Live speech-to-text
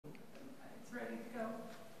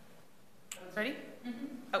Ready?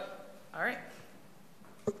 Oh, all right.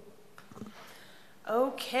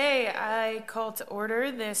 Okay, I call to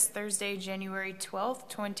order this Thursday, January 12th,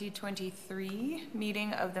 2023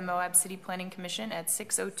 meeting of the Moab City Planning Commission at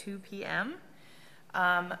 6:02 p.m.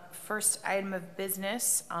 First item of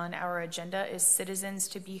business on our agenda is citizens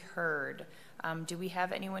to be heard. Do we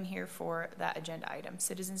have anyone here for that agenda item?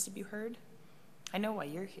 Citizens to be heard? I know why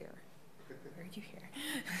you're here. Why are you here?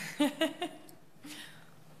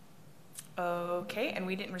 Okay, and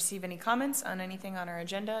we didn't receive any comments on anything on our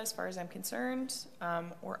agenda as far as I'm concerned,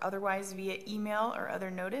 or otherwise via email or other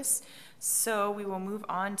notice. So we will move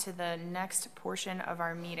on to the next portion of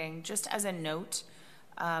our meeting. Just as a note,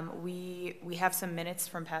 we have some minutes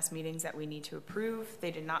from past meetings that we need to approve. They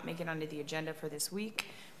did not make it onto the agenda for this week,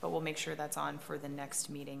 but we'll make sure that's on for the next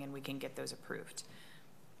meeting and we can get those approved.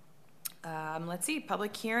 Let's see,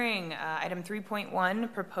 public hearing, item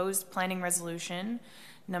 3.1, proposed planning resolution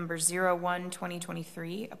number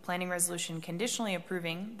 01-2023, a planning resolution conditionally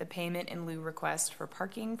approving the payment in lieu request for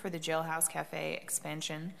parking for the Jailhouse Cafe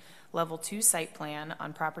expansion level 2 site plan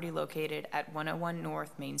on property located at 101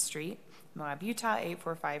 North Main Street, Moab, Utah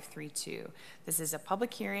 84532. This is a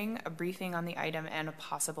public hearing, a briefing on the item, and a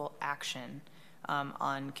possible action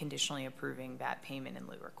on conditionally approving that payment in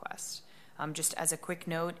lieu request. Just as a quick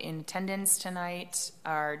note, in attendance tonight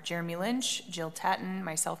are Jeremy Lynch, Jill Tatton,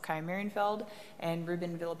 myself, Kai Marienfeld, and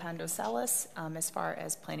Ruben Villapando Salas, as far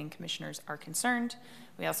as planning commissioners are concerned.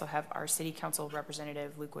 We also have our city council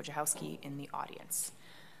representative, Luke Wojciechowski, in the audience.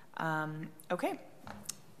 Okay,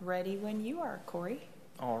 ready when you are, Corey.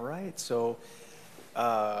 All right, so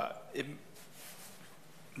it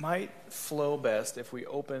might flow best if we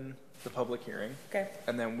open the public hearing. Okay.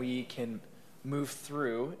 And then we can move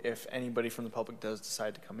through if anybody from the public does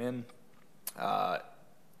decide to come in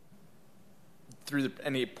through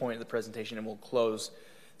any point of the presentation, and we'll close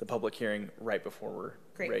the public hearing right before we're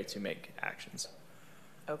ready to make actions.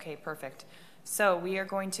 Okay, perfect. So we are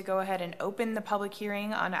going to go ahead and open the public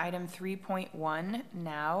hearing on item 3.1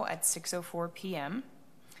 now at 6:04 p.m.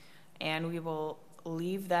 And we will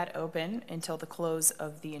leave that open until the close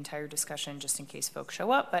of the entire discussion just in case folks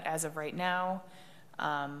show up. But as of right now,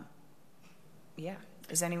 yeah.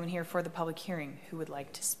 Is anyone here for the public hearing who would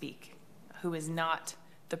like to speak, who is not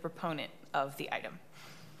the proponent of the item?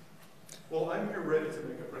 Well, I'm here ready to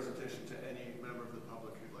make a presentation to any member of the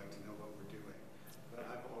public who'd like to know what we're doing. But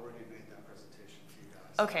I've already made that presentation to you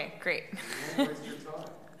guys. Okay, great. You won't waste your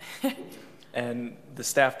time. And the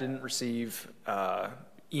staff didn't receive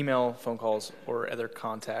email, phone calls, or other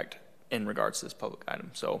contact in regards to this public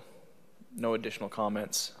item. So no additional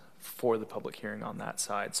comments for the public hearing on that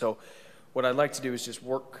side. So what I'd like to do is just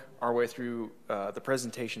work our way through the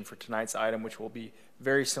presentation for tonight's item, which will be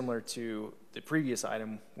very similar to the previous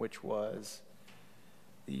item, which was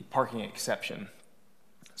the parking exception.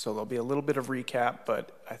 So there'll be a little bit of recap,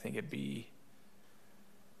 but I think it'd be,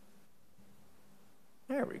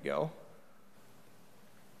 there we go.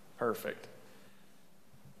 Perfect.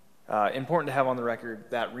 Important to have on the record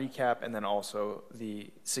that recap and then also the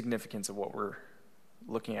significance of what we're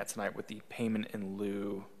looking at tonight with the payment in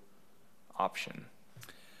lieu option.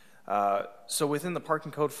 So within the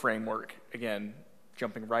parking code framework, again,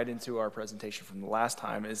 jumping right into our presentation from the last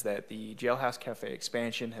time, is that the Jailhouse Cafe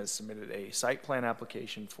expansion has submitted a site plan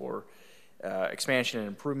application for expansion and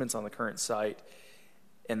improvements on the current site,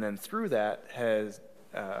 and then through that has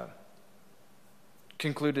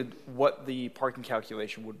concluded what the parking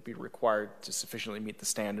calculation would be required to sufficiently meet the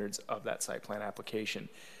standards of that site plan application.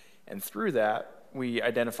 And through that, we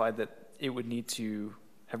identified that it would need to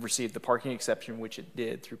have received the parking exception, which it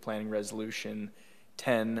did through Planning Resolution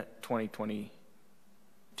 10-2022,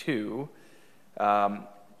 and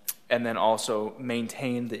then also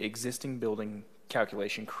maintain the existing building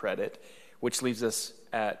calculation credit, which leaves us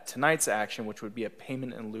at tonight's action, which would be a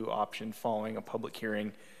payment in lieu option following a public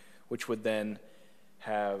hearing, which would then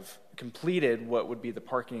have completed what would be the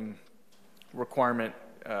parking requirement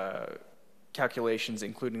calculations,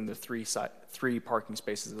 including the three parking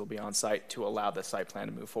spaces that will be on site to allow the site plan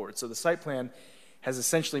to move forward. So the site plan has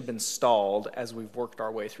essentially been stalled as we've worked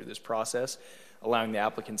our way through this process, allowing the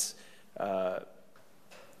applicants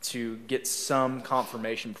to get some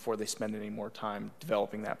confirmation before they spend any more time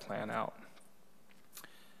developing that plan out.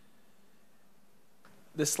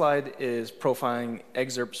 This slide is profiling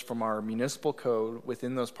excerpts from our municipal code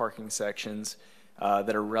within those parking sections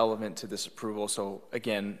that are relevant to this approval. So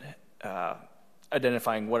again,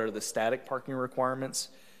 identifying what are the static parking requirements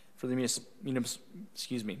for the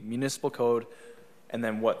municipal code, and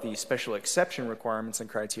then what the special exception requirements and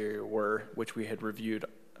criteria were, which we had reviewed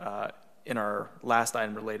in our last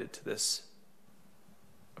item related to this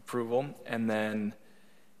approval. And then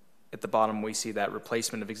at the bottom, we see that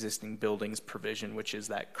replacement of existing buildings provision, which is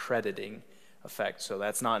that crediting effect. So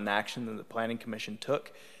that's not an action that the Planning Commission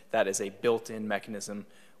took. That is a built-in mechanism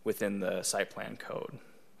within the site plan code.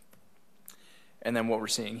 And then what we're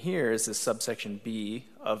seeing here is this subsection B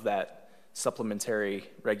of that supplementary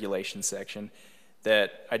regulation section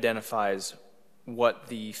that identifies what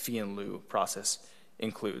the fee in lieu process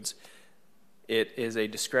includes. It is a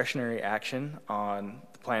discretionary action on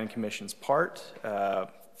the Planning Commission's part,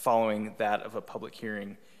 following that of a public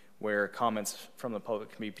hearing where comments from the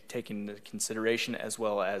public can be taken into consideration, as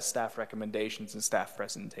well as staff recommendations and staff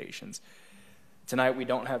presentations. Tonight we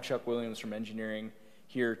don't have Chuck Williams from engineering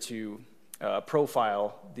here to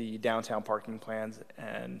profile the downtown parking plans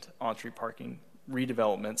and on-street parking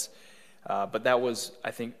redevelopments, but that was,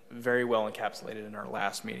 I think, very well encapsulated in our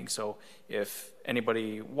last meeting. So if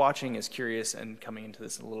anybody watching is curious and coming into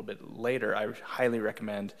this a little bit later, I highly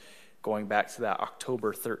recommend going back to that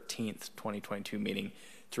October 13th, 2022 meeting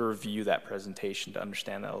to review that presentation to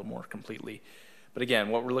understand that a little more completely. But again,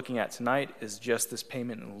 what we're looking at tonight is just this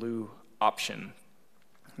payment in lieu option.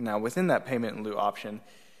 Now, within that payment in lieu option,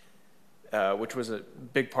 which was a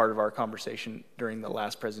big part of our conversation during the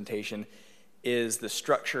last presentation, is the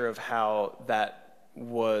structure of how that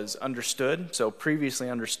was understood. So previously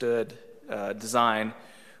understood design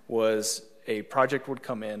was a project would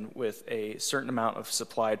come in with a certain amount of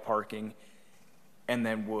supplied parking and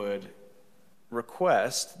then would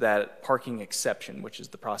request that parking exception, which is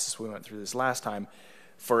the process we went through this last time,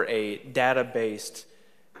 for a data-based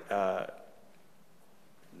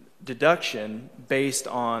deduction based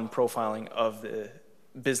on profiling of the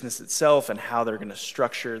business itself and how they're going to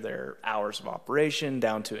structure their hours of operation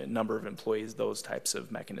down to a number of employees, those types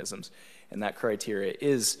of mechanisms. And that criteria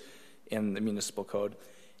is in the municipal code.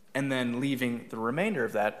 And then leaving the remainder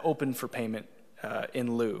of that open for payment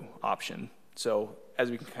in lieu option. So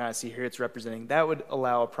as we can kind of see here, it's representing that would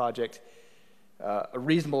allow a project a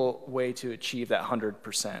reasonable way to achieve that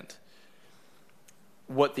 100%.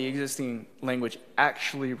 What the existing language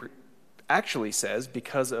actually says,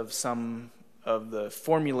 because of some of the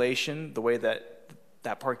formulation, the way that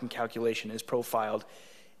that parking calculation is profiled,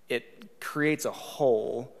 it creates a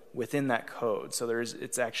hole within that code. So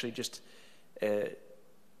it's actually just an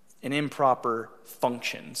improper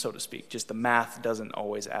function, so to speak. Just the math doesn't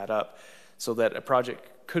always add up. So that a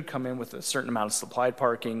project could come in with a certain amount of supplied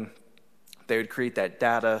parking. They would create that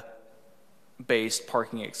data-based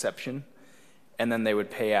parking exception, and then they would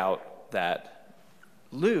pay out that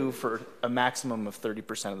lieu for a maximum of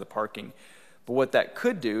 30% of the parking. But what that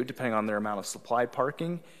could do, depending on their amount of supplied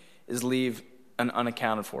parking, is leave an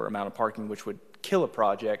unaccounted for amount of parking, which would kill a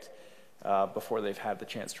project before they've had the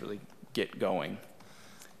chance to really get going.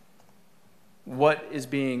 What is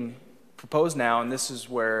being proposed now, and this is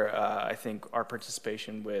where I think our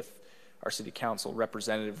participation with our city council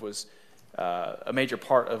representative was a major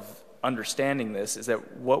part of understanding this, is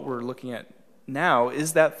that what we're looking at now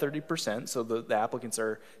is that 30%, so the applicants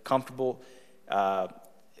are comfortable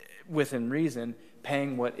within reason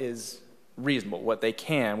paying what is reasonable, what they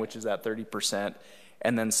can, which is that 30%,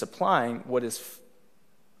 and then supplying what is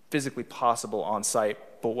physically possible on site,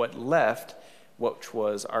 but what left, which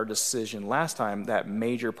was our decision last time, that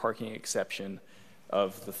major parking exception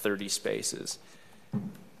of the 30 spaces.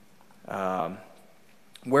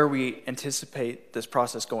 Where we anticipate this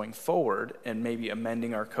process going forward and maybe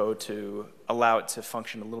amending our code to allow it to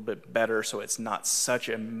function a little bit better so it's not such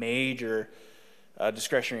a major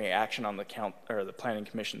discretionary action on the Planning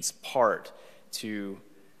Commission's part to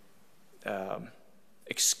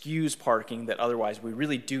excuse parking that otherwise we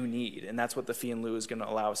really do need, and that's what the fee in lieu is going to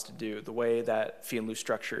allow us to do. The way that fee in lieu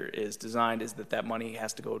structure is designed is that money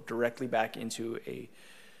has to go directly back into a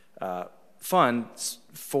fund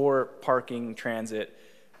for parking, transit,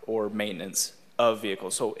 or maintenance of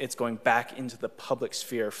vehicles. So it's going back into the public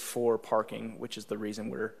sphere for parking, which is the reason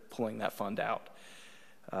we're pulling that fund out.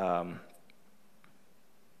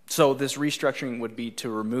 So this restructuring would be to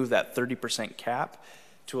remove that 30% cap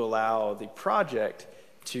to allow the project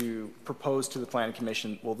to propose to the Planning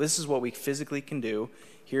Commission, well, this is what we physically can do.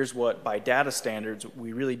 Here's what, by data standards,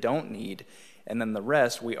 we really don't need. And then the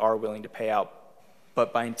rest we are willing to pay out.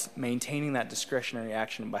 But by maintaining that discretionary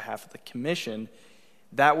action on behalf of the commission,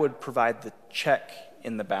 that would provide the check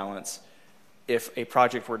in the balance if a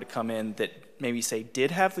project were to come in that maybe, say,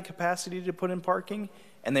 did have the capacity to put in parking,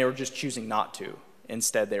 and they were just choosing not to.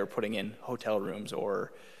 Instead, they were putting in hotel rooms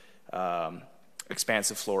or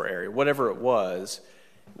expansive floor area, whatever it was,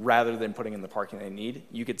 rather than putting in the parking they need.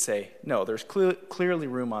 You could say, no, there's clearly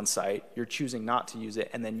room on site. You're choosing not to use it,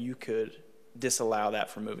 and then you could disallow that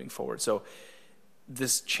from moving forward. So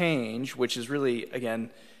this change, which is really, again,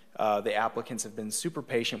 the applicants have been super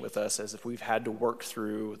patient with us as if we've had to work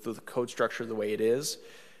through the code structure the way it is,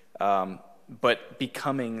 but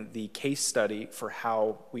becoming the case study for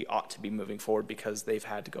how we ought to be moving forward because they've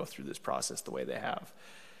had to go through this process the way they have.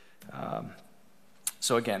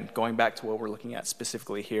 So again, going back to what we're looking at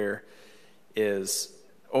specifically here is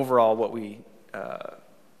overall what we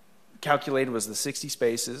calculated was the 60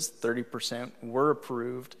 spaces, 30% were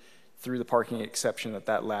approved through the parking exception at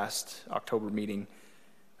that last October meeting.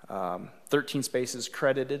 13 spaces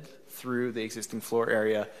credited through the existing floor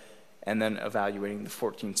area, and then evaluating the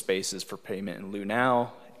 14 spaces for payment in lieu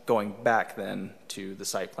now, going back then to the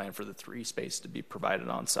site plan for the 3 spaces to be provided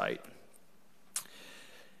on site.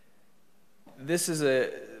 This is a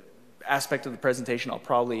aspect of the presentation I'll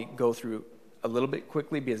probably go through a little bit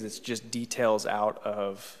quickly because it's just details out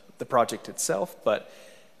of the project itself, but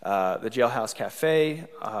the Jailhouse Cafe,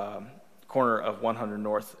 corner of 100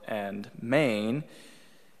 North and Main,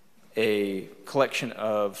 a collection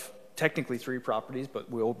of technically 3 properties, but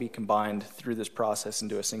will be combined through this process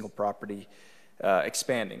into a single property,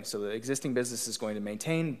 expanding. So the existing business is going to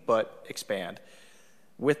maintain, but expand.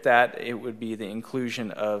 With that, it would be the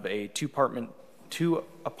inclusion of a two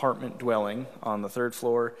apartment dwelling on the 3rd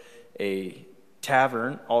floor, a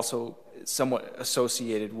tavern, also somewhat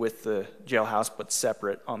associated with the jailhouse, but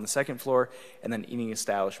separate on the 2nd floor, and then eating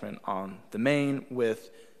establishment on the main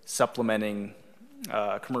with supplementing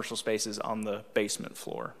commercial spaces on the basement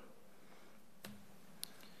floor.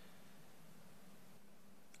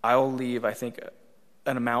 I'll leave, I think,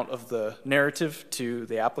 an amount of the narrative to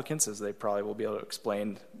the applicants, as they probably will be able to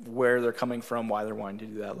explain where they're coming from, why they're wanting to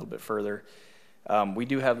do that a little bit further. We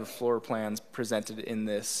do have the floor plans presented in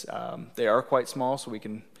this. They are quite small, so we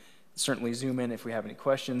can certainly zoom in if we have any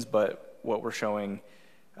questions, but what we're showing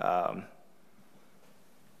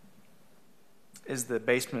is the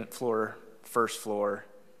basement floor, 1st floor,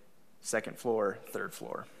 2nd floor, 3rd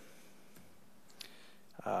floor.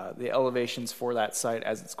 The elevations for that site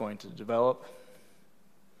as it's going to develop.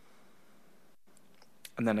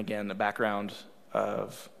 And then again, the background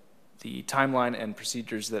of the timeline and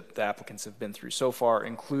procedures that the applicants have been through so far,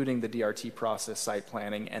 including the DRT process, site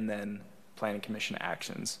planning, and then planning commission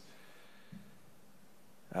actions.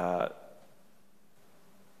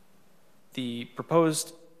 The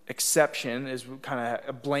proposed exception is kind of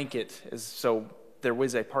a blanket, so there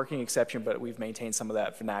was a parking exception, but we've maintained some of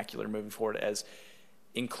that vernacular moving forward as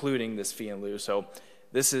including this fee in lieu. So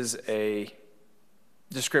this is a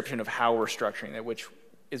description of how we're structuring it, which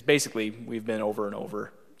is basically we've been over and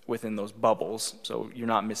over within those bubbles. So you're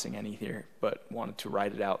not missing any here, but wanted to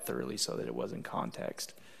write it out thoroughly so that it was in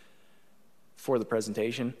context for the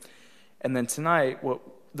presentation. And then tonight, what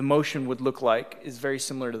the motion would look like is very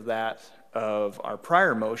similar to that of our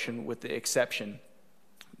prior motion with the exception.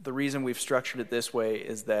 The reason we've structured it this way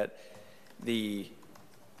is that the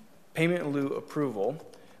payment in lieu approval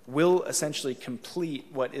will essentially complete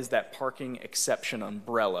what is that parking exception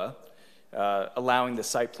umbrella, allowing the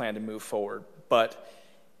site plan to move forward. But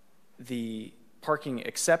the parking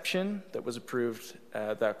exception that was approved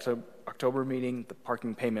at the October meeting, the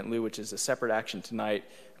parking payment in lieu, which is a separate action tonight,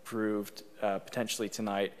 approved potentially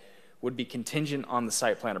tonight, would be contingent on the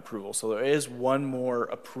site plan approval. So there is one more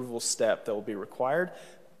approval step that will be required.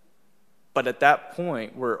 But at that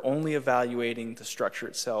point, we're only evaluating the structure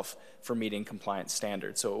itself for meeting compliance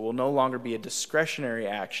standards. So it will no longer be a discretionary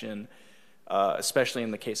action, especially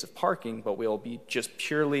in the case of parking, but we'll be just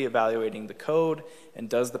purely evaluating the code and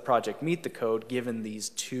does the project meet the code given these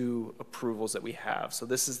 2 approvals that we have. So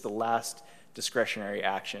this is the last discretionary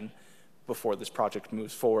action before this project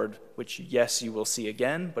moves forward, which yes, you will see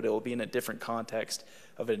again, but it will be in a different context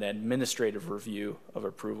of an administrative review of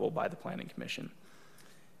approval by the Planning Commission.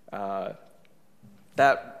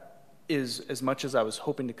 That is as much as I was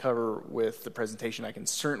hoping to cover with the presentation. I can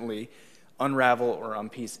certainly unravel or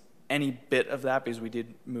unpiece any bit of that because we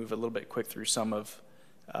did move a little bit quick through some of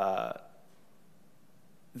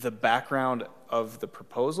the background of the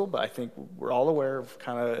proposal, but I think we're all aware of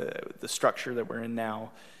kind of the structure that we're in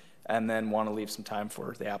now, and then want to leave some time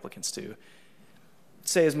for the applicants to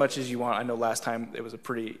say as much as you want. I know last time it was a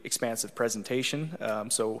pretty expansive presentation,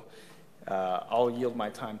 so I'll yield my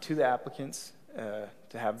time to the applicants to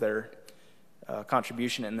have their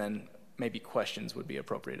contribution, and then maybe questions would be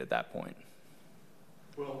appropriate at that point.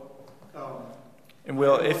 Well, and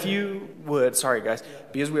Will, if you would, sorry guys,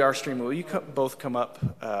 because we are streaming, will you both come up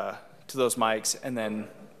to those mics, and then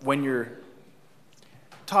when you're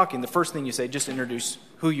talking, the first thing you say, just introduce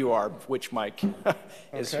who you are, which mic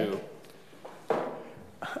is okay. who.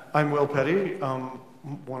 I'm Will Petty,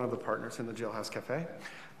 one of the partners in the Jailhouse Cafe.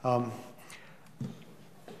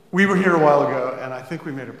 We were here a while ago, and I think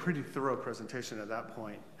we made a pretty thorough presentation at that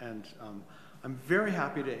point. And I'm very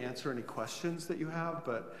happy to answer any questions that you have,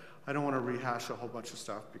 but I don't want to rehash a whole bunch of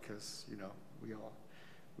stuff because, you know,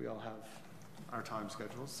 we all have our time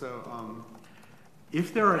schedules. So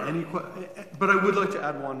if there are any but I would like to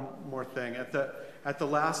add one more thing. At the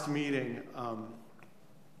last meeting,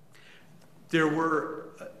 there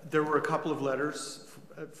were a couple of letters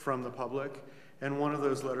from the public, and one of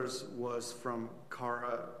those letters was from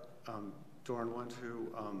Cara Dornwand,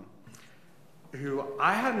 who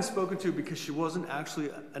I hadn't spoken to because she wasn't actually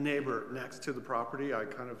a neighbor next to the property. I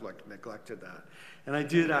kind of like neglected that. And I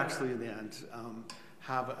did actually in the end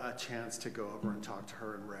have a chance to go over and talk to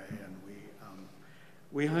her and Ray, and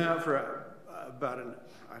we hung out for about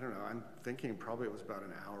I don't know, I'm thinking probably it was about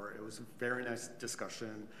an hour. It was a very nice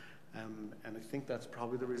discussion, and I think that's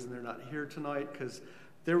probably the reason they're not here tonight, because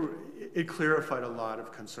it clarified a lot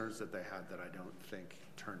of concerns that they had that I don't think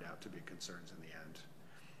turned out to be concerns in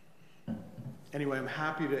the end. Anyway, I'm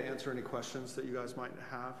happy to answer any questions that you guys might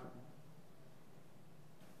have.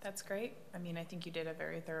 That's great. I mean, I think you did a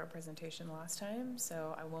very thorough presentation last time,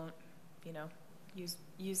 so I won't, you know,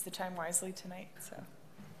 use the time wisely tonight. So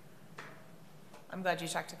I'm glad you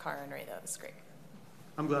talked to Cara and Ray, though. It was great.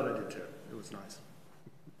 I'm glad I did too. It was nice.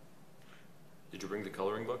 Did you bring the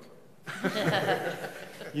coloring book?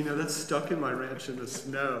 You know, that's stuck in my ranch in the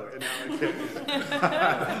snow, and now I can't use it.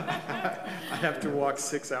 I have to walk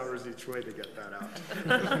 6 hours each way to get that out.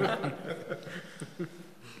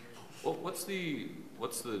 Well, what's the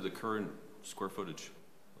current square footage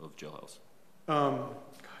of Jailhouse?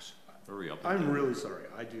 Gosh, are we up? I'm really sorry.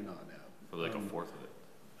 I do not know. Probably like a fourth of it.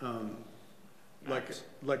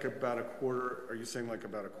 Like about a quarter. Are you saying like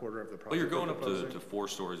about a quarter of the project? Well, you're going up to 4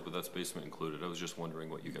 stories, but that's basement included. I was just wondering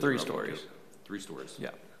what you guys. 3 stories. 3 stories. Yeah.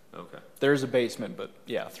 Okay. There's a basement, but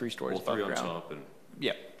yeah, 3 stories. Well, 3 on ground. top and.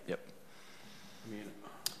 Yep. Yep. I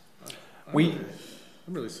mean,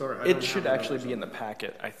 I'm really sorry. It should actually be in the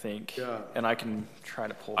packet, I think. Yeah. And I can try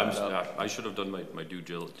to pull that up. I should have done my due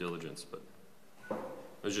diligence, but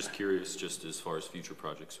I was just curious, just as far as future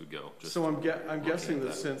projects would go. So I'm guessing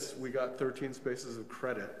that since we got 13 spaces of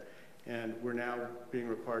credit, and we're now being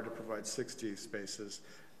required to provide 60 spaces,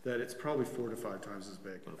 that it's probably 4 to 5 times as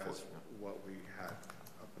big as what we had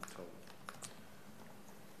up until.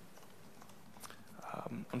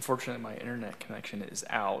 Unfortunately, my internet connection is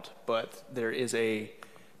out, but there is a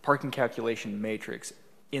parking calculation matrix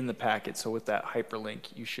in the packet. So with that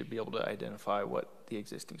hyperlink, you should be able to identify what the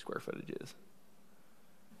existing square footage is.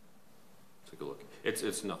 Take a look.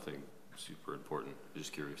 It's nothing super important.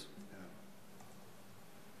 Just curious.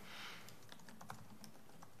 Yeah.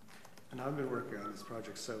 And I've been working on this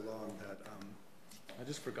project so long that I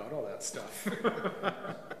just forgot all that stuff.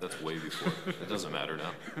 That's way before. It doesn't matter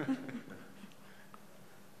now.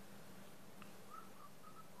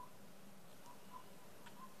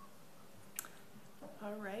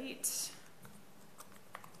 All right.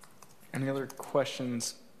 Any other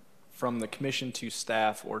questions from the commission to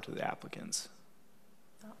staff or to the applicants?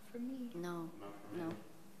 Not for me. No.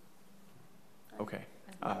 Okay.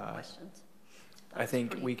 I have no questions. I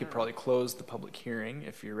think we could probably close the public hearing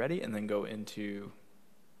if you're ready, and then go into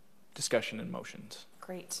discussion and motions.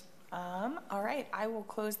 Great. All right, I will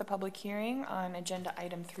close the public hearing on agenda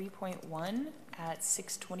item 3.1 at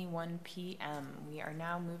 6:21 p.m. We are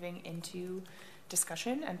now moving into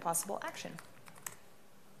discussion and possible action.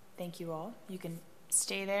 Thank you all. You can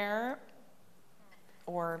stay there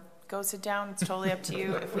or go sit down. It's totally up to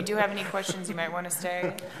you. If we do have any questions, you might want to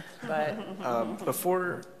stay. But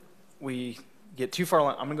before we get too far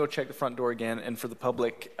along, I'm gonna go check the front door again. And for the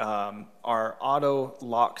public, our auto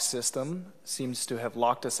lock system seems to have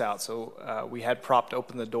locked us out. So we had propped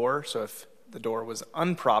open the door. So if the door was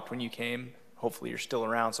unpropped when you came, hopefully you're still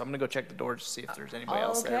around. So I'm gonna go check the door to see if there's anybody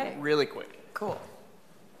else there really quick. cool.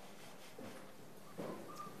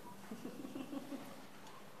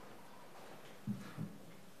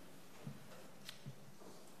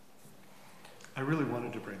 I really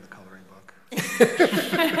wanted to bring the coloring book.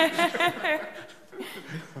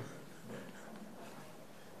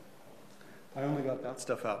 I only got that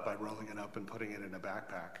stuff out by rolling it up and putting it in a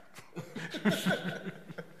backpack.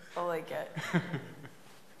 I like it.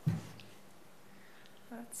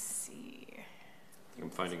 Let's see. I'm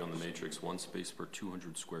finding on the matrix 1 space per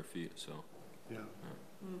 200 square feet, so. Yeah.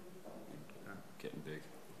 Getting big.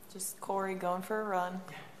 Just Corey going for a run.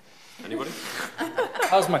 Anybody?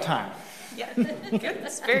 How's my time? Yeah, good.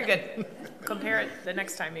 It's very good. Compare it the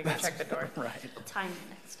next time you go check the door. Right. Time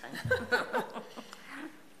next time.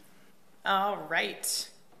 All right.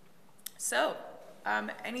 So,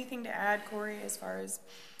 anything to add, Corey, as far as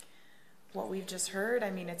what we've just heard, I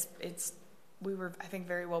mean, we were, I think,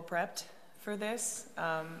 very well prepped for this,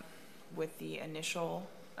 with the initial,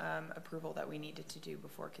 approval that we needed to do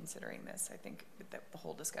before considering this. I think that the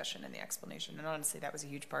whole discussion and the explanation, and honestly, that was a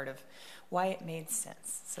huge part of why it made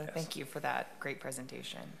sense. So Yes. thank you for that great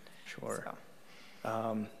presentation. Sure.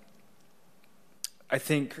 So, I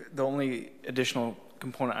think the only additional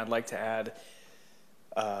component I'd like to add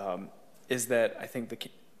is that I think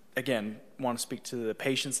again, want to speak to the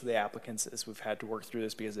patience of the applicants as we've had to work through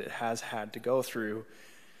this, because it has had to go through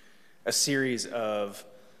a series of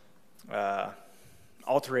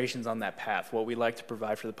alterations on that path. What we like to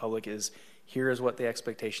provide for the public is, here is what the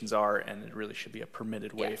expectations are, and it really should be a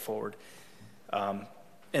permitted way forward.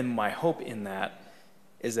 And my hope in that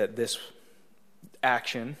is that this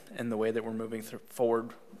action and the way that we're moving forward,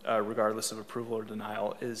 regardless of approval or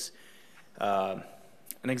denial, is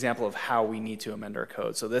an example of how we need to amend our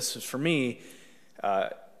code. So this is, for me,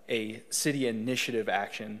 a city initiative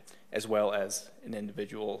action as well as an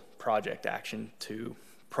individual project action to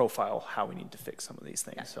profile how we need to fix some of these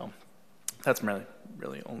things. So that's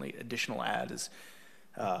really only additional add is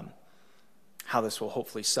how this will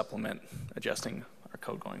hopefully supplement adjusting our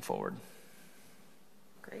code going forward.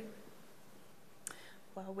 great.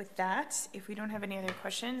 Well, with that, if we don't have any other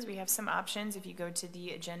questions, we have some options. If you go to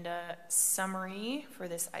the agenda summary for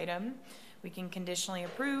this item, we can conditionally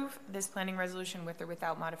approve this planning resolution with or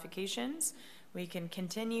without modifications. We can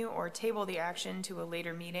continue or table the action to a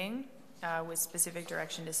later meeting with specific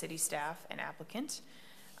direction to city staff and applicant.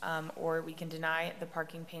 Or we can deny the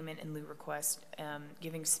parking payment in lieu request,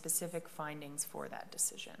 giving specific findings for that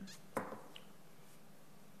decision.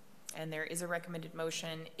 And there is a recommended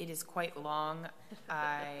motion. It is quite long.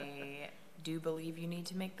 I do believe you need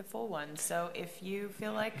to make the full one. So if you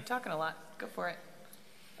feel like talking a lot, go for it.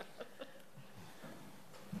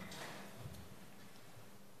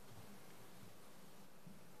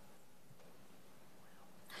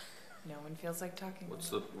 No one feels like talking.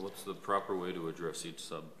 What's the proper way to address each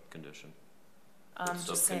sub-condition? Just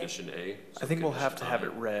say, Sub-condition A? I think we'll have to have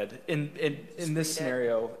sub-condition it read. In read this it.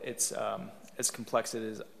 scenario, it's as complex as it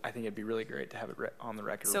is. I think it'd be really great to have it on the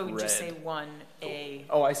record. so read. just say 1A,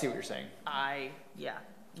 Oh, I see what you're saying. yeah.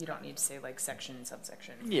 You don't need to say like section,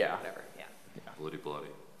 subsection, Yeah. whatever, yeah. Bloody.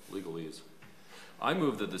 Legalese. I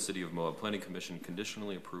move that the City of Moab Planning Commission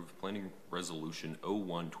conditionally approve Planning Resolution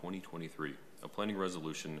 01-2023, a planning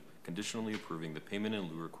resolution conditionally approving the payment in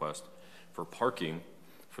lieu request for parking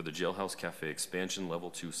for the Jailhouse Cafe Expansion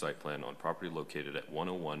Level 2 site plan on property located at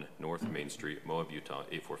 101 North Main Street, Moab, Utah,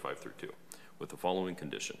 84532, with the following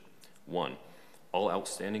condition. 1. All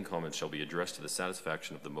outstanding comments shall be addressed to the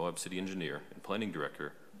satisfaction of the Moab City Engineer and Planning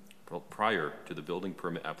Director prior to the building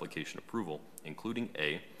permit application approval, including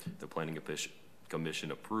A, the Planning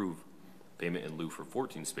Commission approve payment in lieu for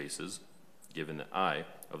 14 spaces, given that I,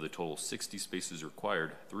 of the total 60 spaces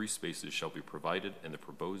required, 3 spaces shall be provided in the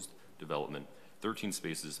proposed development, 13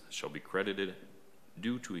 spaces shall be credited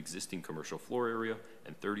due to existing commercial floor area,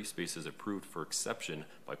 and 30 spaces approved for exception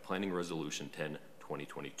by Planning Resolution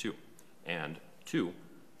 10-2022. And 2,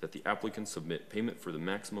 that the applicant submit payment for the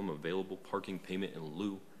maximum available parking payment in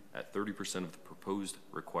lieu at 30% of the proposed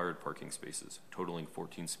required parking spaces, totaling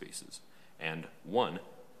 14 spaces. And 1,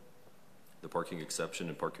 the parking exception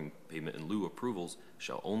and parking payment in lieu approvals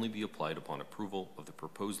shall only be applied upon approval of the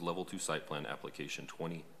proposed Level 2 site plan application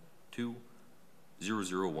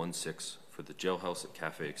 220016 for the Jailhouse at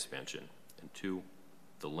Cafe expansion. And 2,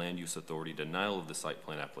 the Land Use Authority denial of the site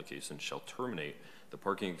plan application shall terminate the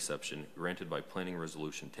parking exception granted by Planning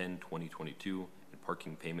Resolution 10-2022 and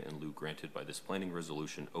parking payment in lieu granted by this Planning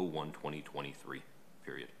Resolution 01-2023,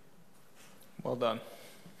 period. Well done.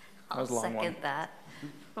 That was a long one. Second that.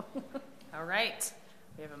 All right,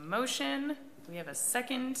 we have a motion, we have a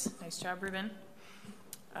second. Nice job, Ruben.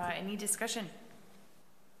 Any discussion?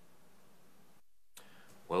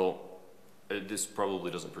 Well, this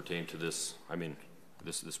probably doesn't pertain to this. I mean,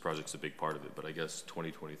 this project's a big part of it, but I guess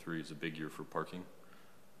 2023 is a big year for parking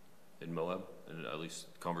in Moab, and at least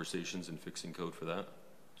conversations and fixing code for that.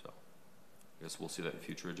 So I guess we'll see that in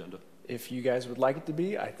future agenda. If you guys would like it to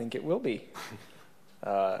be, I think it will be.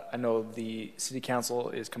 I know the city council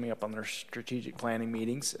is coming up on their strategic planning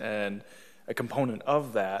meetings, and a component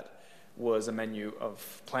of that was a menu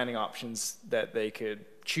of planning options that they could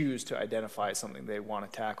choose to identify something they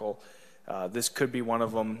want to tackle. This could be one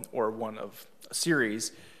of them or one of a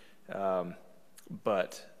series.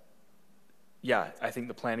 But yeah, I think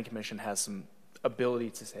the Planning Commission has some ability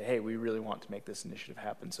to say, hey, we really want to make this initiative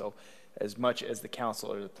happen. So as much as the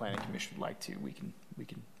council or the Planning Commission would like to, we can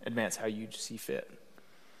advance how you see fit.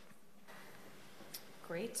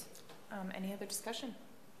 Great. Any other discussion?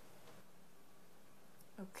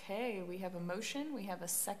 Okay, we have a motion, we have a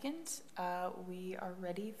second. We are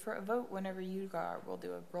ready for a vote whenever you are. We'll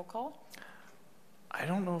do a roll call. I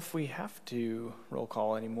don't know if we have to roll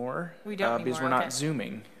call anymore. We don't because anymore, we're okay. not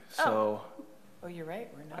Zooming. So Oh, you're right,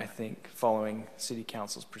 we're I not. think following city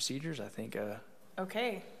council's procedures, I think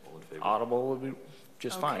Okay. All in favor? audible would be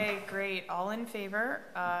just fine. Okay, great. All in favor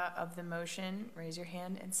of the motion, raise your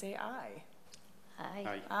hand and say aye.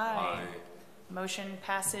 Aye. Aye. Motion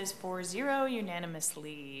passes 4-0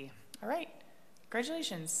 unanimously. All right,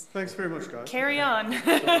 congratulations. Thanks very much, guys. Carry on.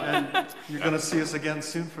 And you're going to see us again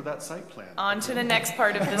soon for that site plan. On to the next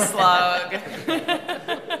part of the slog.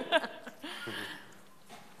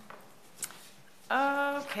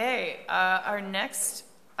 Okay, our next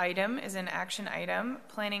item is an action item,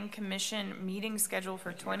 Planning Commission meeting schedule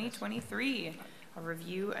for 2023. A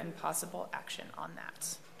review and possible action on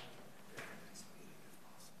that.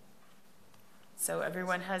 So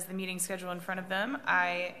everyone has the meeting schedule in front of them.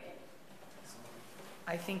 I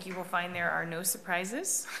think you will find there are no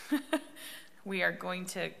surprises. We are going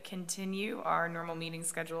to continue our normal meeting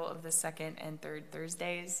schedule of the second and third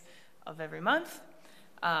Thursdays of every month.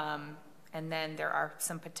 And then there are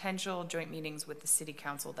some potential joint meetings with the city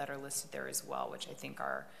council that are listed there as well, which I think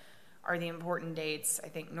are the important dates. I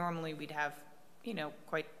think normally we'd have,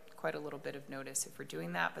 quite a little bit of notice if we're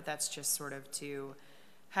doing that, but that's just sort of to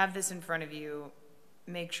have this in front of you,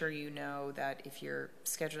 make sure you know that if you're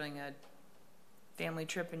scheduling a family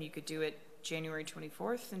trip and you could do it January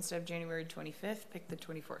 24th instead of January 25th, pick the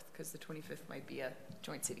 24th, because the 25th might be a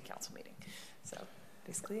joint city council meeting. So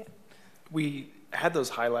basically it. We had those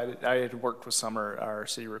highlighted. I had worked with Summer, our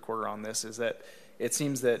city recorder, on this, is that it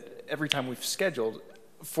seems that every time we've scheduled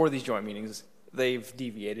for these joint meetings, they've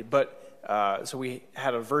deviated. But so we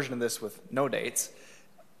had a version of this with no dates,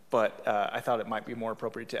 but I thought it might be more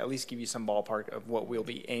appropriate to at least give you some ballpark of what we'll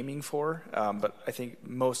be aiming for. But I think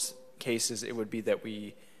most cases it would be that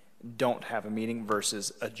we don't have a meeting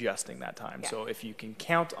versus adjusting that time. Yeah. So if you can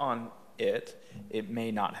count on it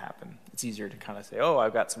may not happen. It's easier to kind of say, oh,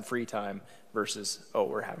 I've got some free time versus, oh,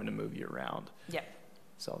 we're having to move you around. Yeah.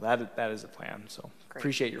 So that is a plan. So Great.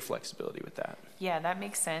 appreciate your flexibility with that. Yeah, that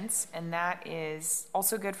makes sense. And that is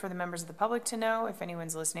also good for the members of the public to know. If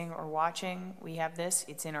anyone's listening or watching, we have this.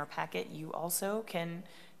 It's in our packet. You also can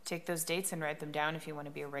take those dates and write them down if you want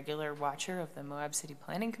to be a regular watcher of the Moab City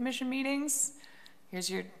Planning Commission meetings.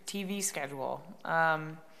 Here's your TV schedule.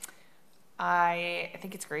 I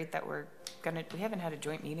think it's great that we haven't had a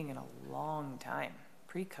joint meeting in a long time,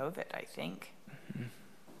 pre-COVID, I think. Mm-hmm.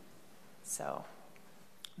 So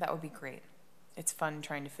that would be great. It's fun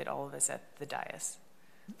trying to fit all of us at the dais.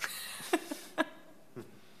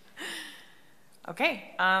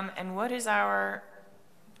 Okay, and what is our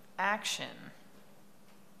action?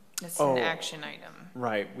 It's an action item.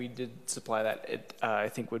 Right, we did supply that. It, I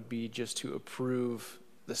think, would be just to approve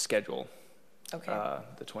the schedule. Okay,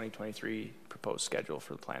 The 2023 proposed schedule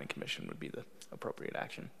for the Planning Commission would be the appropriate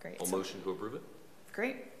action. great. All motion to approve it?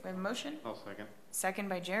 Great, we have a motion. I'll second. Second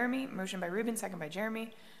by Jeremy, motion by Ruben, second by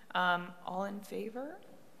Jeremy. All in favor?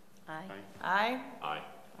 Aye. Aye. Aye.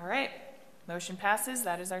 All right, motion passes.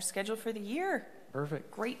 That is our schedule for the year. Perfect.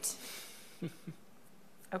 Great.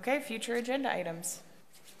 Okay, future agenda items.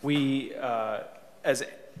 We,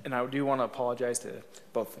 and I do want to apologize to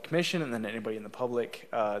both the commission and then anybody in the public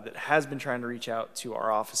that has been trying to reach out to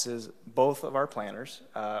our offices. Both of our planners,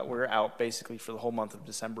 we're out basically for the whole month of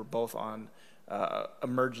December, both on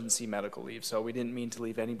emergency medical leave. So we didn't mean to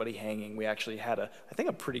leave anybody hanging. We actually had I think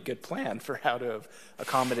a pretty good plan for how to have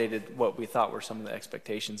accommodated what we thought were some of the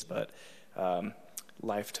expectations, but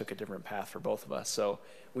life took a different path for both of us. So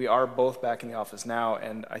we are both back in the office now,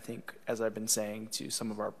 and I think, as I've been saying to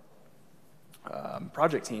some of our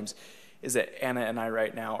project teams, is that Anna and I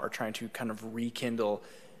right now are trying to kind of rekindle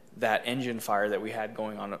that engine fire that we had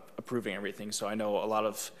going on approving everything. So I know a lot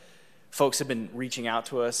of folks have been reaching out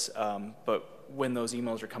to us, but when those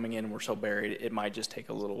emails are coming in and we're so buried, it might just take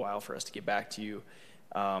a little while for us to get back to you.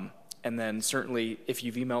 And then certainly if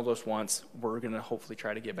you've emailed us once, we're going to hopefully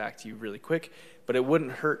try to get back to you really quick, but it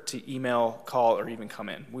wouldn't hurt to email, call, or even come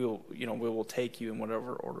in. We will take you in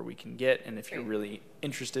whatever order we can get. And if you're really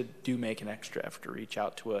interested, do make an extra effort to reach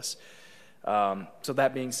out to us. So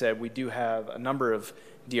that being said, we do have a number of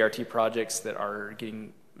DRT projects that are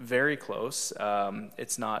getting very close.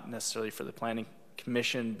 It's not necessarily for the Planning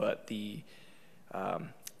Commission, but the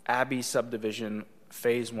Abbey subdivision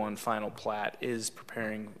phase 1 final plat is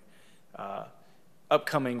preparing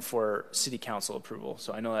upcoming for city council approval.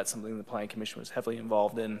 So I know that's something the Planning Commission was heavily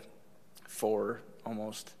involved in for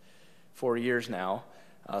almost 4 years now.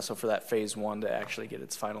 So for that phase 1 to actually get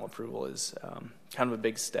its final approval is kind of a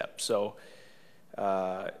big step. So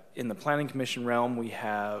In the Planning Commission realm, we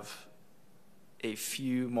have a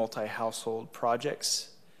few multi-household projects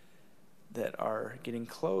that are getting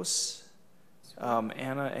close.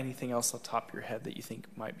 Anna, anything else on top of your head that you think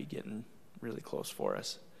might be getting really close for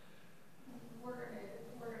us? We're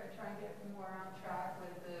gonna try and get more on track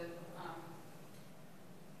with the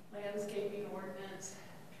landscaping ordinance,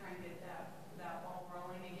 try and get that ball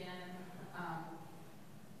rolling again.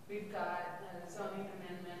 We've got a zoning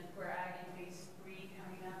amendment for Aggie Phase 3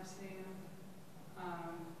 coming up soon.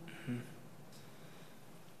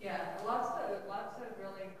 Yeah, lots of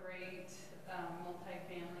really great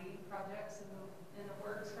multifamily projects in the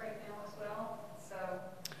works right now as well. So,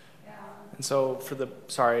 yeah. And so for the,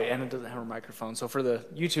 sorry, Anna doesn't have her microphone. So for the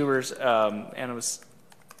YouTubers, Anna was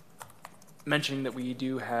mentioning that we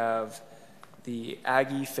do have the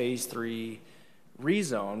Aggie Phase 3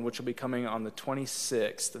 rezone, which will be coming on the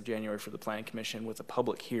 26th of January for the Planning Commission with a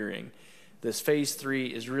public hearing. This Phase 3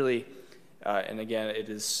 is really, and again, it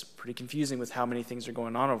is pretty confusing with how many things are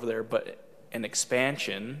going on over there, but an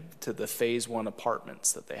expansion to the Phase 1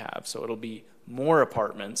 apartments that they have. So it'll be more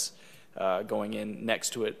apartments going in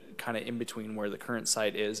next to it, kind of in between where the current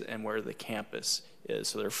site is and where the campus is.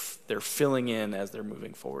 So they're filling in as they're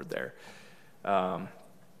moving forward there.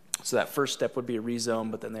 So that first step would be a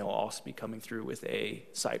rezone, but then they'll also be coming through with a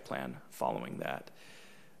site plan following that.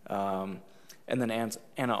 And then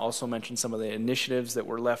Anna also mentioned some of the initiatives that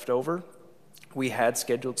were left over. We had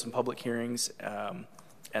scheduled some public hearings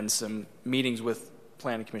and some meetings with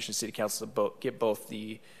Planning Commission, City Council to get both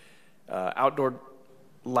the outdoor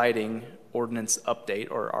lighting ordinance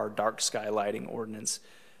update, or our dark sky lighting ordinance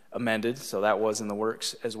amended. So that was in the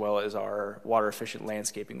works, as well as our water efficient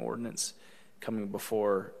landscaping ordinance coming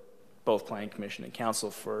before both Planning Commission and Council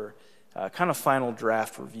for kind of final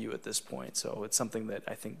draft review at this point. So it's something that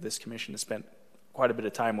I think this commission has spent quite a bit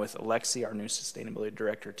of time with Alexi, our new sustainability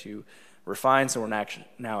director, to refine. So we're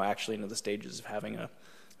now actually into the stages of having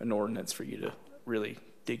an ordinance for you to really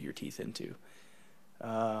dig your teeth into.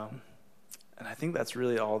 And I think that's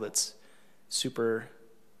really all that's super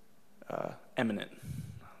eminent.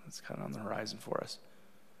 That's kind of on the horizon for us.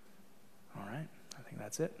 All right, I think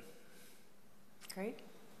that's it. Great.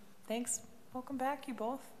 Thanks. Welcome back, you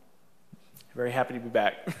both. Very happy to be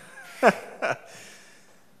back.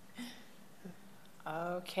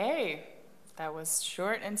 Okay, that was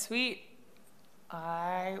short and sweet.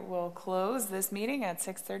 I will close this meeting at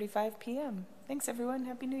 6:35 p.m. Thanks, everyone.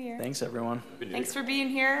 Happy New Year. Thanks, everyone. Thanks for being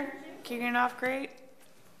here. Kicking it off great.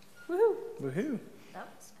 Woohoo. Woohoo. That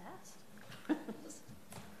was fast.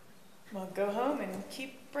 Well, go home and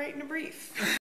keep writing a brief.